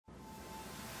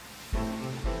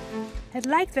Het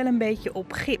lijkt wel een beetje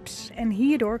op gips en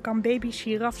hierdoor kan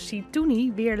baby-giraffe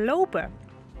Msituni weer lopen.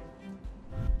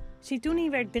 Msituni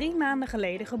werd 3 maanden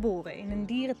geleden geboren in een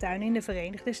dierentuin in de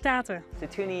Verenigde Staten.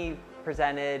 Msituni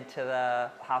presented to the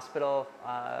hospital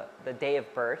the day of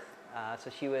birth. So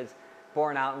she was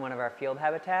born out in one of our field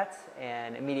habitats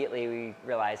and immediately we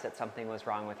realized that something was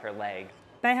wrong with her leg.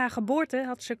 Bij haar geboorte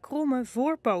had ze kromme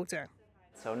voorpoten.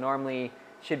 So normally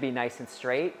should be nice and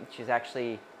straight. She's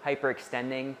actually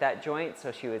hyperextending that joint,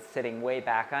 so she was sitting way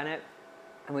back on it.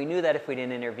 And we knew that if we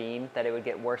didn't intervene, that it would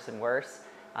get worse and worse,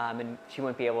 and she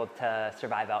wouldn't be able to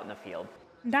survive out in the field.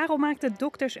 Daarom maakten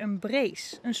dokters een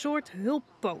brace, een soort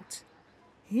hulppoot.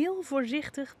 Heel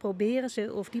voorzichtig proberen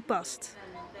ze of die past.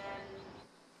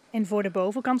 En voor de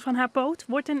bovenkant van haar poot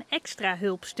wordt een extra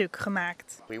hulpstuk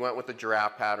gemaakt. We went with the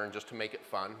giraffe pattern just to make it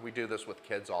fun. We do this with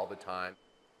kids all the time.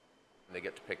 They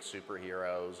get to pick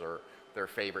superheroes or their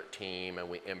favorite team and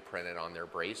we imprint it on their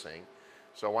bracing.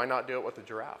 So why not do it with the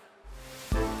giraffe?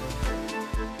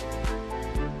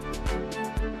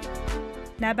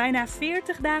 Na bijna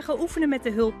 40 dagen oefenen met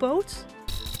de hulppoot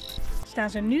staan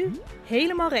ze nu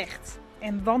helemaal recht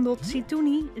en wandelt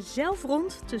Msituni zelf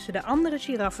rond tussen de andere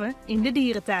giraffen in de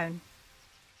dierentuin.